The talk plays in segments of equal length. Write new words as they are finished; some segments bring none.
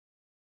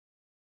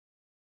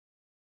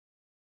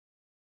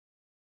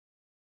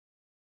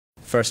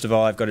first of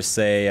all, I've got to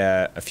say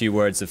a few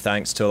words of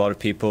thanks to a lot of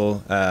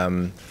people.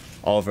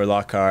 Oliver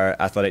Luck, our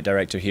athletic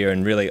director here,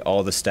 and really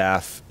all the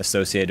staff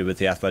associated with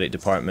the athletic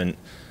department.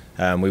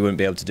 We wouldn't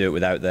be able to do it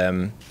without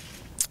them.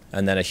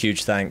 And then a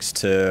huge thanks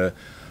to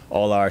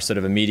all our sort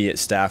of immediate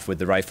staff with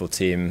the rifle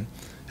team.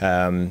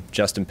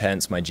 Justin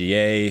Pence, my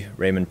GA,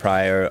 Raymond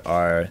Pryor,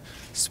 our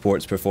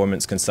sports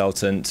performance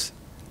consultant,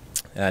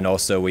 and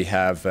also we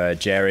have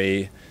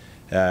Jerry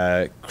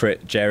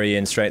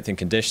in strength and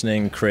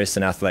conditioning, Chris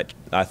in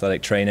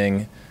athletic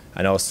training,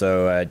 and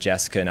also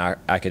Jessica in our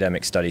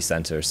academic study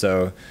center.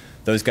 So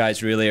those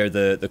guys really are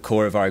the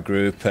core of our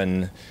group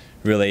and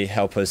really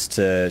help us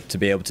to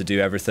be able to do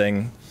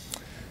everything.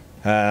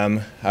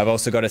 I've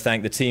also got to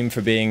thank the team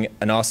for being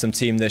an awesome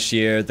team this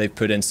year. They've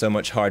put in so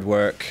much hard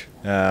work,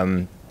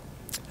 and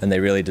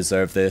they really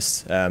deserve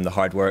this. The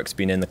hard work's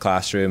been in the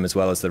classroom as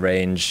well as the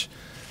range.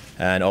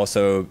 And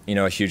also,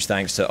 a huge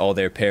thanks to all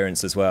their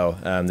parents as well.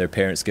 Their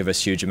parents give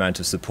us huge amount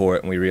of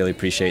support, and we really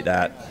appreciate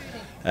that.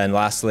 And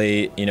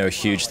lastly, a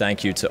huge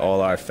thank you to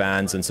all our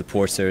fans and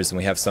supporters, and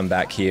we have some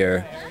back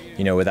here.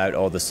 Without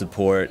all the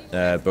support,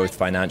 both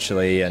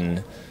financially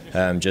and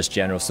just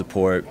general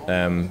support,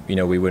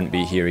 we wouldn't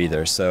be here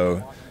either.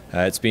 So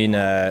it's been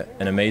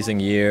an amazing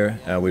year.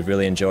 We've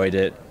really enjoyed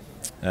it.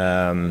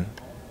 And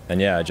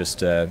yeah,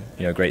 just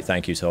great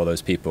thank you to all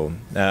those people.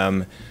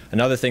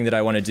 Another thing that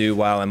I want to do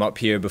while I'm up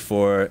here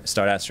before I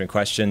start answering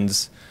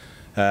questions,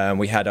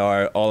 we had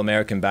our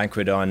All-American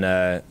banquet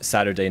on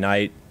Saturday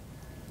night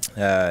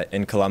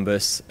in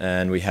Columbus,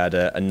 and we had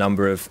a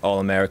number of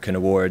All-American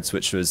awards,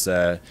 which was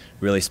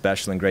really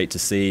special and great to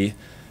see.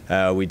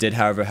 We did,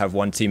 however, have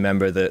one team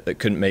member that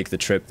couldn't make the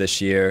trip this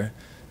year,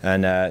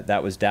 and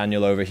that was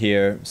Daniel over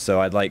here.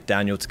 So I'd like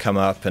Daniel to come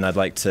up, and I'd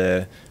like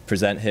to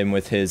present him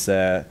with his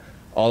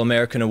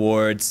All-American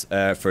Awards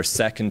for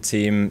second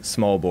team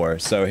small bore.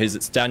 So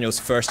it's Daniel's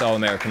first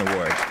All-American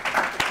Award.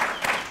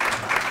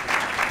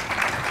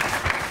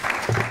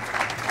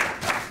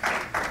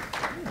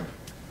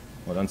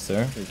 Well done,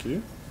 sir. Thank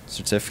you.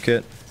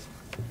 Certificate.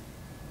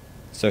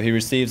 So he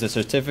receives a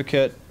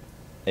certificate,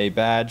 a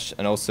badge,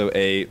 and also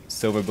a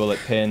silver bullet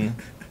pin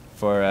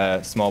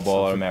for small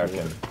ball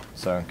All-American.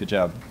 So good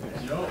job.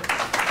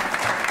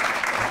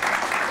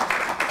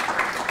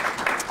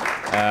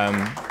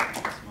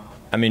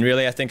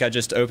 Really, I think I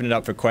just open it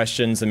up for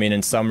questions.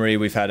 In summary,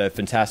 we've had a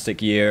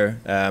fantastic year.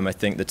 I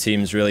think the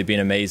team's really been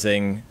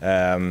amazing.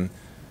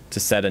 To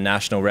set a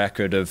national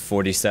record of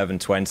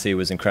 47.20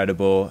 was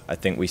incredible. I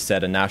think we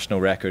set a national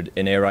record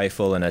in air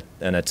rifle and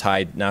a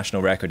tied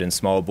national record in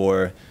small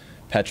bore.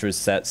 Petra's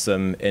set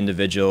some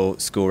individual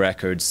school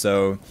records.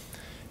 So,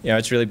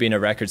 it's really been a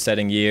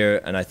record-setting year,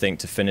 and I think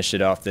to finish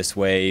it off this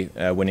way,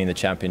 winning the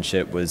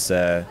championship was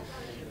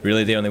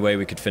really the only way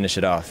we could finish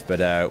it off.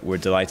 But we're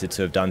delighted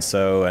to have done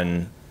so,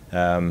 and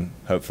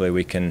hopefully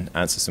we can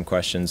answer some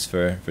questions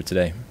for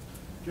today.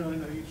 John, I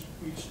know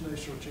each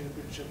national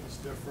championship is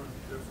different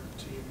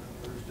team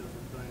members,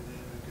 different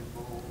dynamic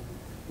involved.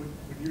 When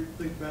you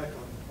think back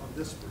on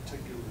this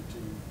particular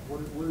team, what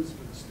is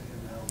going to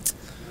stand out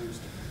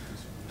most?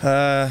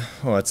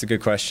 Well, that's a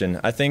good question.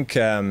 I think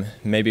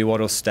maybe what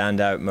will stand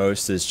out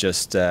most is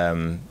just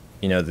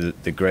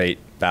the great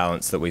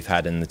balance that we've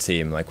had in the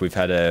team. Like, we've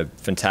had a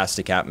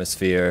fantastic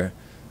atmosphere.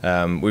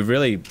 We've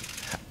really,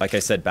 like I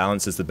said,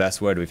 balance is the best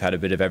word. We've had a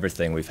bit of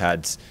everything. We've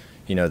had,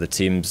 the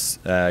teams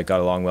got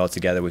along well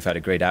together. We've had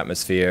a great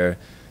atmosphere,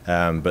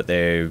 but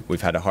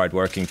we've had a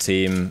hard-working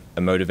team,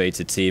 a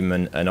motivated team,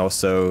 and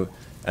also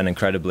an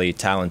incredibly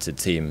talented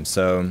team.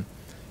 So,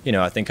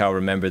 I think I'll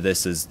remember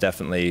this as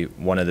definitely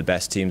one of the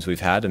best teams we've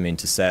had.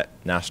 To set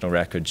national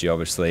records, you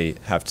obviously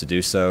have to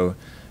do so,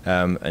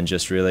 and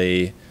just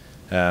really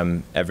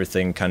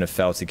everything kind of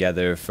fell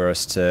together for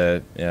us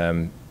to,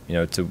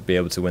 to be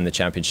able to win the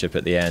championship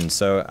at the end.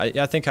 So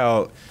I think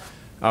I'll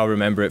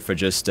remember it for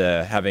just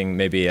having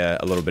maybe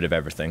a little bit of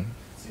everything.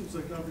 It seems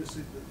like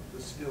obviously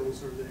the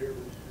skills are there,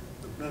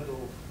 the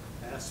mental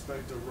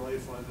aspect of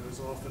rifle I know is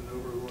often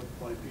overlooked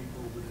by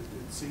people, but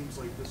it seems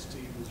like this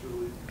team is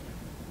really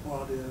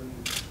bought in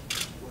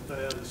with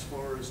that as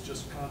far as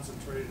just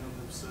concentrating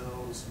on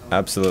themselves.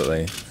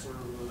 Absolutely. Sort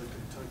of the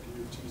Kentucky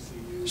or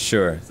TCU.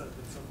 Sure. Has that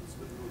been something that's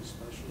been really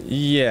special?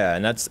 Yeah,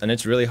 and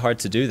it's really hard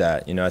to do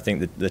that. I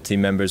think that the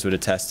team members would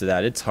attest to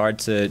that. It's hard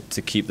to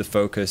keep the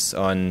focus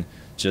on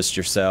just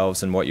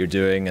yourselves and what you're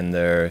doing, and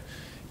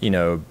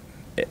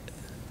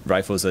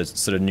rifle is a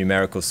sort of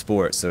numerical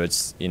sport, so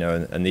it's,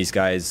 and these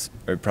guys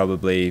are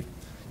probably,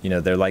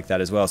 they're like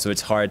that as well. So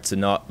it's hard to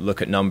not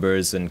look at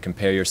numbers and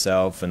compare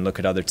yourself and look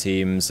at other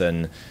teams,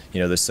 and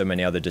there's so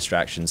many other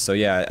distractions. So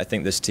yeah, I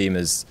think this team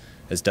has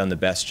done the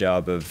best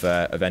job of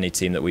any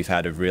team that we've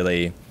had, of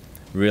really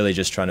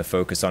just trying to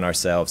focus on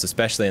ourselves,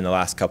 especially in the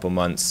last couple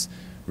months.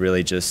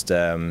 Really just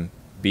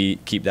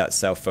keep that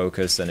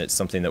self-focus, and it's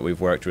something that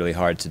we've worked really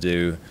hard to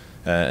do,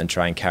 and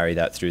try and carry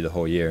that through the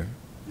whole year.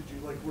 Did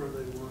you like where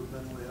they were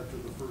mentally after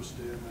the first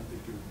day? I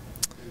think you're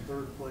in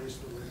third place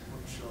with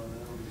one shot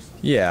out or something.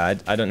 Yeah,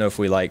 I don't know if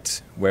we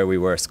liked where we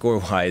were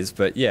score-wise,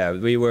 but yeah,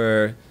 we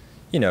were,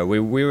 we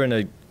were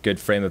in good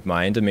frame of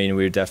mind. I mean,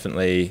 we were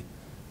definitely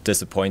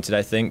disappointed,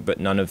 I think, but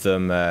none of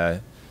them,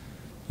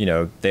 you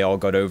know, they all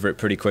got over it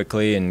pretty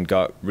quickly and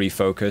got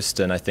refocused,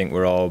 and I think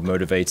we're all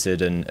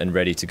motivated and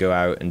ready to go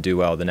out and do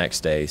well the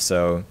next day.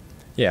 So,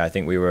 yeah, I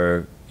think we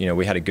were, you know,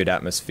 we had a good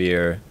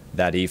atmosphere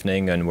that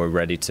evening, and we're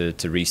ready to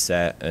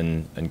reset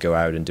and go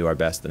out and do our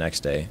best the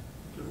next day.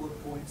 At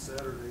what point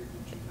Saturday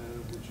did you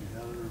know that you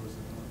had it, or was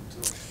it not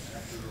until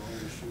after all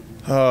the shooting?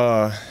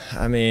 Oh,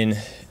 I mean,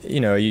 you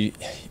know, you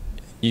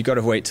got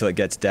to wait till it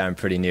gets down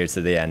pretty near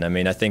to the end. I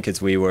mean, I think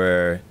as we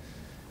were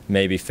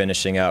maybe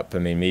finishing up, I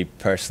mean, me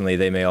personally,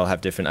 they may all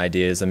have different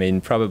ideas. I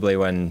mean, probably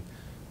when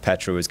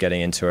Petra was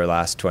getting into her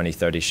last 20,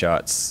 30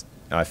 shots,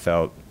 I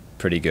felt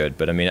pretty good.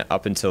 But I mean,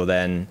 up until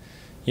then,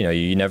 you know,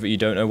 you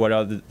don't know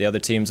what the other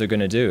teams are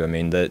going to do. I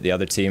mean, the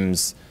other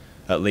teams,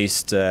 at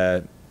least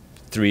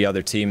 3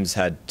 other teams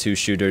had 2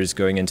 shooters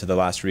going into the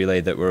last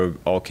relay that were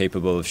all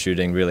capable of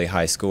shooting really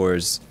high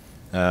scores,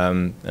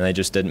 and they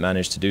just didn't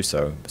manage to do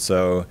so.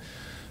 So,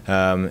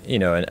 you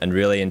know, and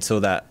really until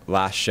that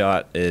last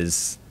shot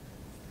is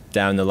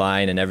down the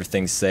line and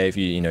everything's safe,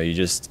 you know, you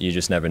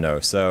just never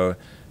know. So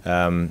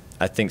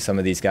I think some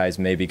of these guys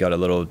maybe got a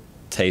little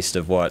taste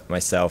of what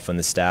myself and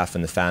the staff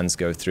and the fans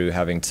go through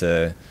having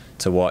to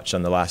watch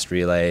on the last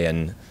relay,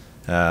 and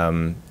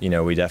you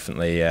know, we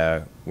definitely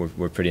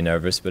we're pretty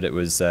nervous, but it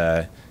was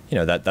you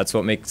know, that's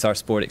what makes our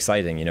sport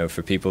exciting. You know,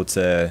 for people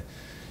to,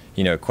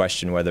 you know,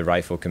 question whether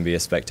rifle can be a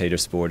spectator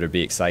sport or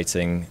be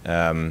exciting.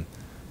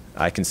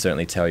 I can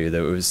certainly tell you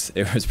that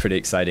it was pretty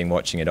exciting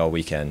watching it all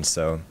weekend.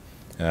 So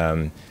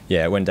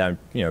yeah, it went down,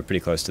 you know, pretty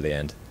close to the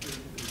end. In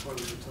part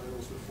of the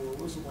titles before,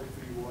 what was it like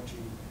for you watching,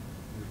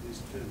 you know,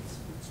 these kids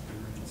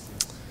experience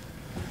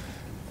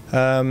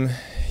this?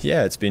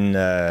 Yeah,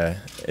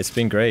 it's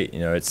been great. You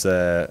know, it's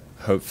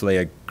hopefully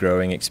a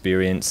growing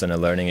experience and a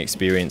learning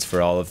experience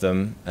for all of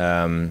them.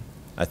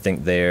 I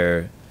think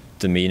their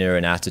demeanor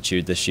and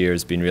attitude this year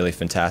has been really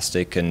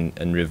fantastic,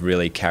 and we've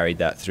really carried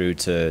that through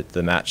to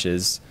the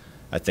matches.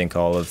 I think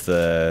all of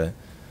the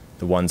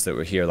ones that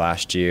were here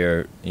last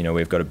year, you know,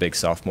 we've got a big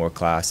sophomore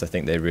class. I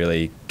think they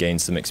really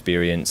gained some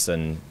experience,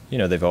 and you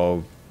know, they've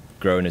all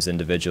grown as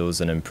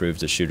individuals and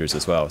improved as shooters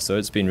as well. So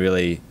it's been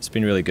really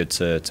good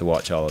to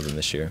watch all of them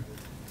this year.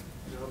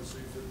 You know,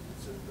 obviously,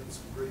 there's been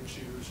some great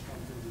shooters come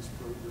through this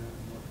program.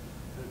 What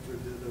Petra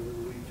did over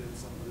the weekend,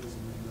 something that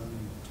hasn't been done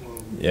in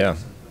 12 years. Yeah. I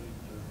think.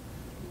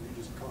 Can you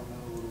just comment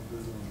a little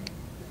bit on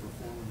the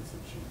performance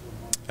that she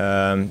put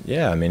on?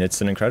 Yeah, I mean, it's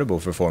an incredible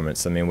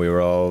performance. I mean, we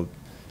were all,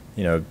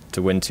 you know,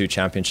 to win 2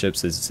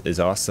 championships is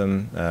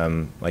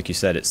awesome. Like you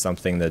said, it's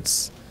something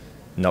that's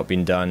not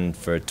been done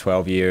for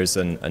 12 years,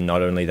 and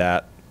not only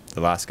that,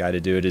 the last guy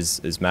to do it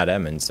is Matt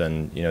Emmons,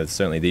 and you know,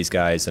 certainly these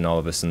guys and all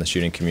of us in the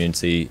shooting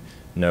community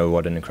know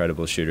what an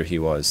incredible shooter he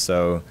was.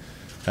 So,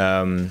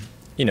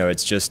 you know,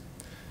 it's just,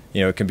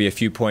 you know, it can be a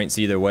few points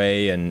either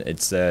way, and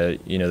it's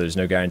you know, there's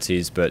no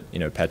guarantees, but you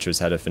know, Petra's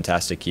had a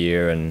fantastic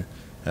year, and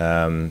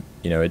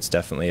you know, it's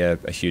definitely a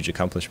huge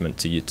accomplishment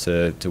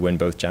to win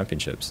both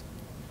championships.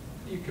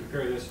 You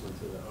compare this one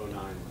to the 09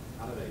 one.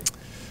 How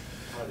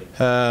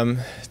do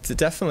they? It's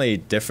definitely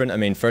different. I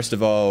mean, first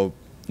of all,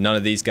 none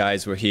of these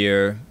guys were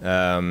here,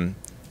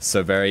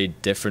 so very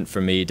different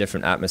for me,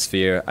 different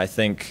atmosphere. I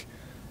think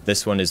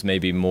this one is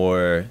maybe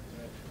more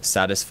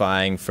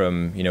satisfying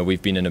from, you know,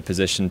 we've been in a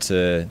position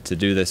to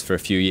do this for a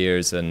few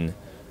years, and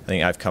I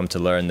think I've come to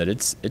learn that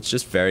it's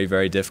just very,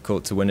 very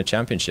difficult to win a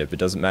championship. It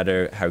doesn't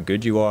matter how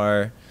good you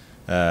are,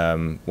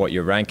 what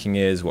your ranking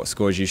is, what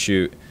scores you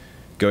shoot.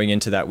 Going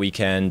into that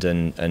weekend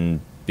and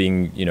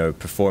being, you know,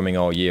 performing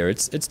all year,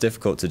 it's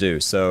difficult to do.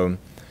 So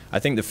I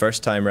think the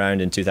first time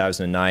round in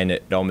 2009,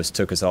 it almost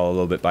took us all a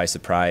little bit by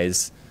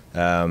surprise.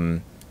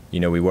 You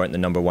know, we weren't the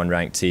 #1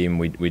 ranked team.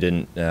 We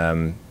didn't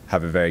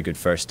have a very good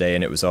first day,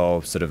 and it was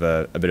all sort of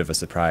a bit of a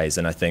surprise.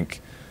 And I think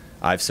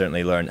I've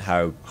certainly learned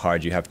how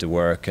hard you have to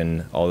work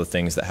and all the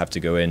things that have to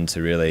go in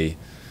to really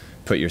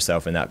put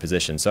yourself in that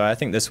position. So I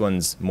think this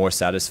one's more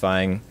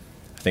satisfying.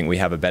 I think we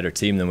have a better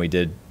team than we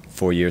did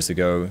 4 years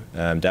ago,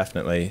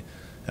 definitely.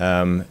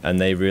 And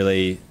they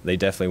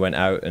definitely went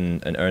out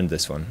and earned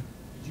this one.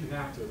 Did you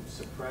have to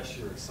suppress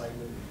your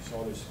excitement when you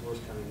saw those scores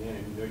coming in,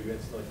 and you know you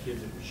had still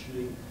kids that were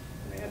shooting,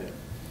 and they had to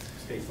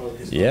stay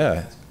focused?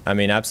 Yeah, I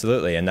mean,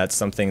 absolutely, and that's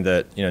something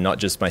that, you know, not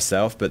just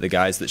myself, but the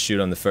guys that shoot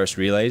on the first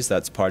relays,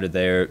 that's part of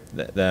them,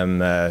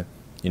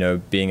 you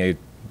know, being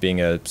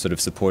a sort of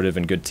supportive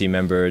and good team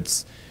member.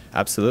 It's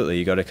absolutely,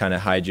 you got to kind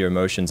of hide your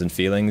emotions and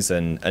feelings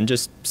and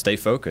just stay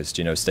focused.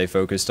 You know, stay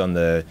focused on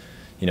the,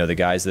 you know, the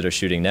guys that are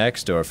shooting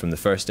next, or from the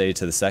first day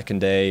to the second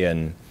day,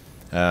 and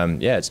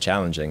yeah, it's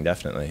challenging,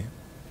 definitely.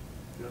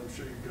 Yeah, I'm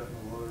sure you've gotten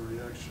a lot of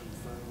reaction,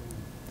 phone,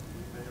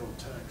 email,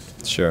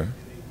 text. Sure.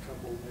 Any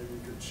couple maybe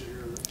you could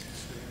share that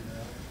stand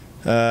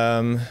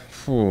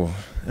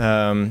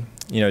out?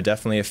 You know,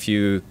 definitely a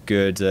few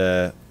good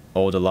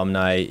old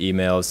alumni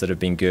emails that have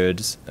been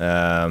good. You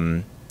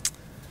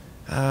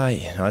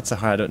know, it's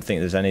I don't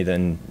think there's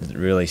anything that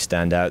really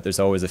stand out. There's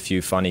always a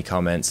few funny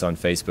comments on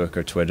Facebook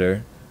or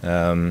Twitter.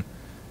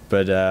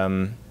 But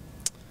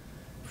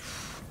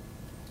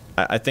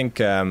I think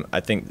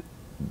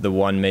the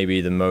one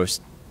maybe the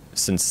most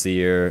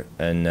sincere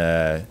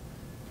and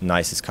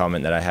nicest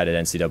comment that I had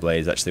at NCAA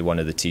is actually one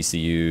of the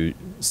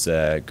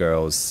TCU's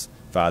girls'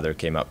 father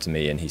came up to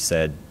me and he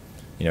said,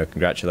 you know,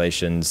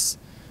 congratulations,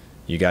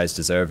 you guys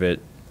deserve it.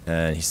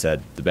 And he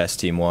said, the best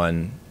team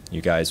won.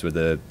 You guys were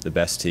the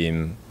best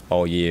team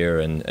all year,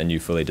 and you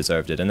fully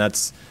deserved it. And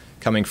that's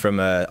coming from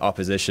a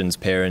opposition's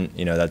parent.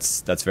 You know,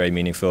 that's very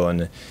meaningful.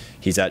 And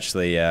he's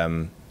actually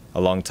a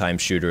long-time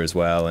shooter as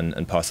well,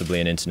 and possibly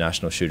an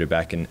international shooter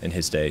back in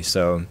his day.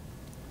 So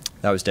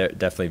that was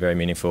definitely very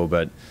meaningful.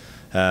 But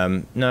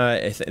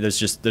no,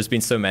 there's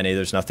been so many.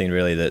 There's nothing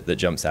really that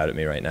jumps out at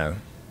me right now.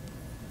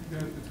 You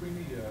guys, between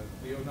the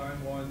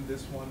 09 one,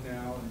 this one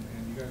now,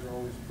 and you guys are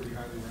always pretty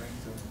highly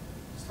ranked. So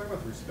let's talk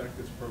about the respect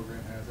this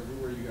program has.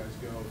 Everywhere you guys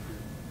go,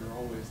 you're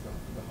always the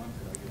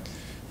hunted, I guess.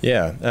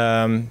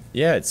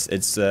 Yeah,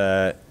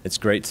 it's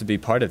great to be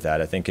part of that.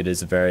 I think it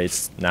is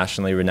it's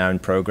nationally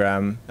renowned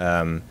program.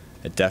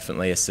 It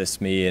definitely assists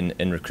me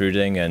in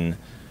recruiting, and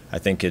I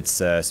think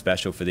it's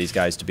special for these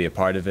guys to be a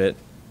part of it.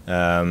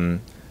 Yeah,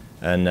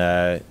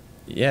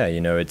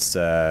 you know, it's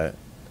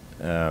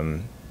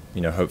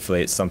you know,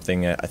 hopefully it's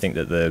something I think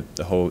that the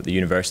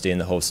university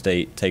and the whole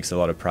state takes a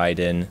lot of pride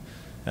in,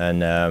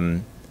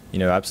 and you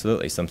know,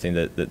 absolutely something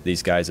that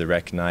these guys are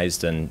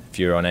recognized. And if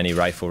you're on any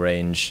rifle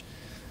range,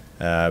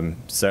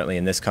 certainly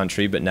in this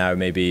country, but now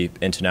maybe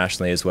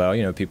internationally as well,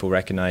 you know, people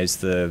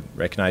recognize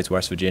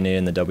West Virginia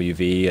and the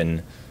WV,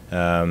 and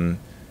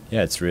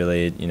yeah, it's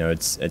really, you know,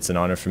 it's an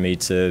honor for me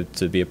to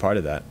be a part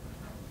of that.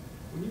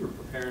 When you were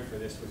preparing for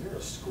this, was there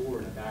a score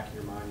in the back of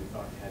your mind you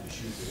thought you had to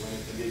shoot to win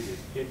it? Did you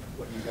hit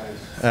what you guys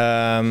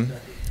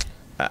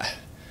expected?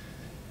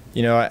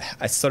 You know,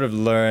 I sort of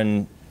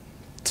learned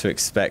to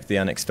expect the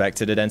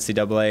unexpected at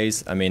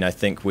NCAAs. I mean, I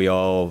think we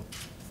all,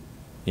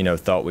 you know,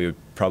 thought we would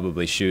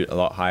probably shoot a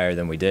lot higher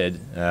than we did.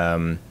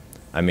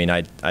 I mean,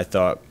 I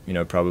thought, you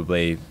know,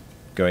 probably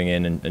going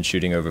in and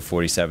shooting over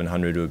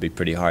 4,700 would be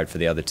pretty hard for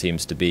the other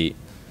teams to beat.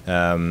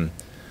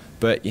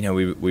 But, you know,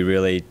 we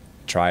really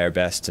try our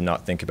best to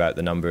not think about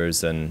the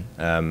numbers, and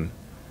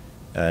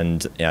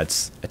yeah,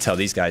 I tell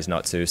these guys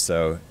not to,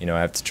 so, you know,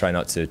 I have to try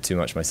not to too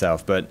much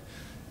myself. But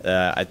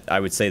I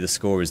would say the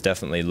score was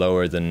definitely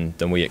lower than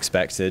we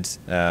expected.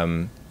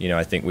 You know,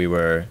 I think we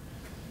were,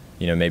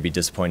 you know, maybe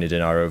disappointed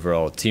in our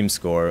overall team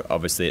score.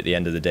 Obviously, at the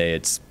end of the day,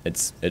 it's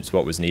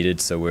what was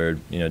needed, so we're,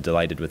 you know,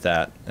 delighted with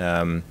that.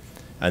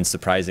 And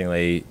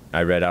surprisingly,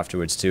 I read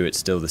afterwards too, it's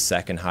still the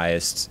second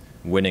highest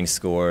winning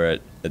score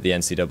at the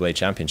NCAA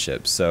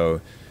championship.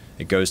 So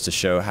it goes to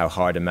show how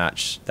hard a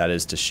match that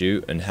is to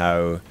shoot, and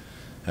how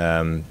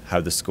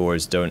the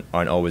scores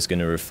aren't always going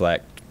to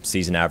reflect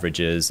season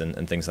averages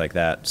and things like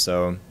that.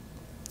 So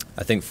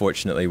I think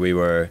fortunately we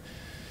were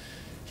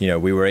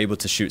able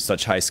to shoot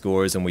such high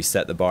scores, and we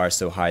set the bar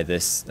so high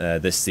this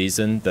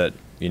season that,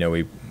 you know,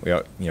 we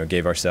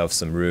gave ourselves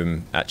some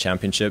room at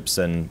championships,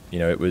 and, you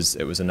know, it was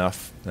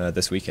enough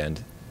this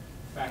weekend.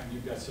 The fact that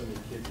you've got so many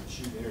kids that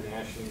shoot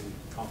internationally in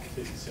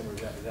competitions similar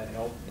to that, does that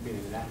help being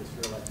in an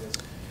atmosphere like this?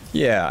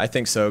 Yeah, I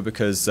think so,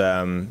 because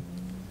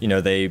you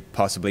know, they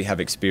possibly have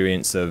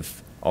experience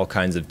of all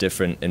kinds of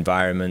different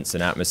environments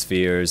and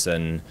atmospheres,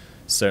 and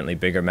certainly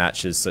bigger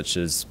matches such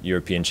as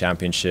European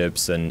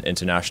Championships and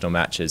international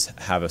matches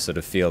have a sort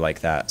of feel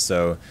like that.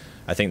 So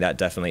I think that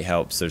definitely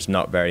helps. There's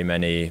not very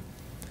many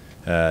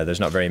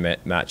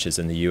matches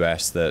in the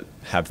US that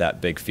have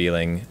that big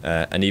feeling,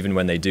 and even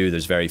when they do,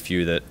 there's very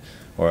few that,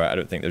 or I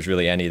don't think there's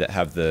really any that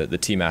have the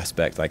team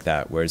aspect like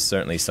that. Whereas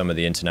certainly some of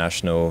the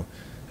international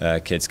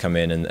kids come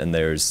in, and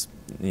there's,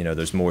 you know,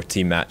 there's more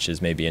team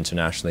matches maybe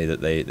internationally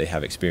that they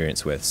have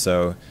experience with.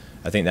 So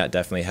I think that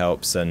definitely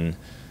helps. And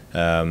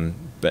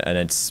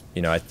it's,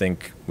 you know, I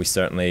think we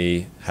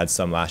certainly had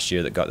some last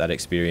year that got that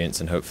experience,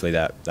 and hopefully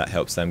that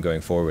helps them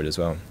going forward as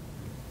well.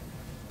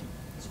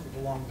 Sort of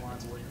along the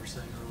lines of what you were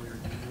saying earlier,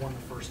 you won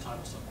the first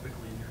title so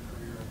quickly in your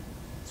career,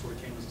 and sort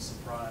of came as a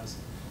surprise.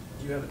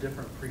 Do you have a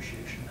different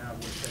appreciation now of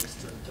what it takes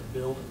to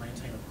build and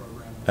maintain a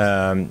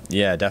program?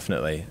 Yeah,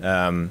 definitely.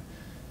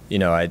 You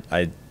know,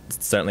 I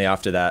certainly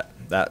after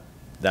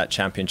that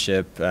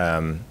championship,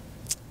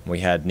 we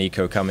had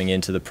Nico coming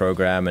into the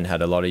program and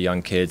had a lot of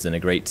young kids and a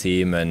great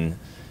team, and,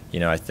 you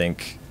know, I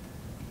think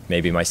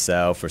maybe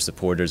myself or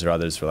supporters or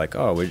others were like,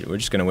 oh, we're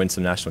just going to win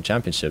some national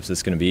championships,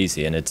 it's going to be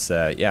easy. And it's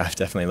yeah, I've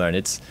definitely learned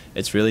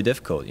it's really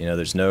difficult. You know,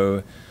 there's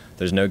no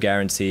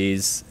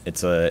guarantees.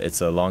 It's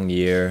a long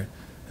year,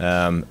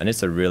 and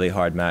it's a really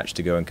hard match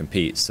to go and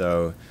compete.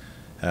 So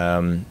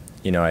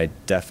you know, I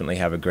definitely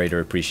have a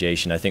greater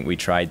appreciation. I think we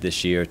tried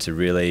this year to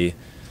really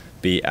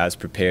be as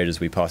prepared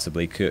as we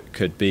possibly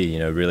could be. You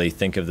know, really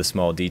think of the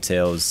small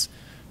details,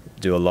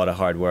 do a lot of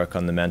hard work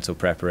on the mental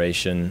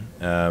preparation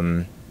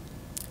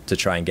to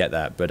try and get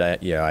that. But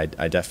I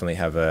definitely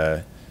have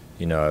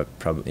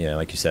probably,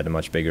 like you said, a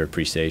much bigger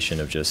appreciation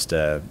of just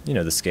the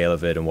scale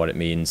of it and what it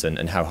means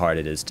and how hard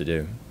it is to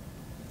do.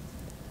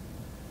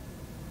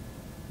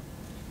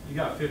 You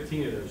got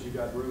 15 of those. You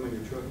got room in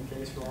your trophy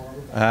case for all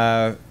of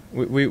them?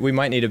 We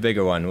might need a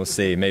bigger one. We'll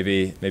see.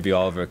 Maybe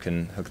Oliver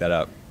can hook that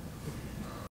up.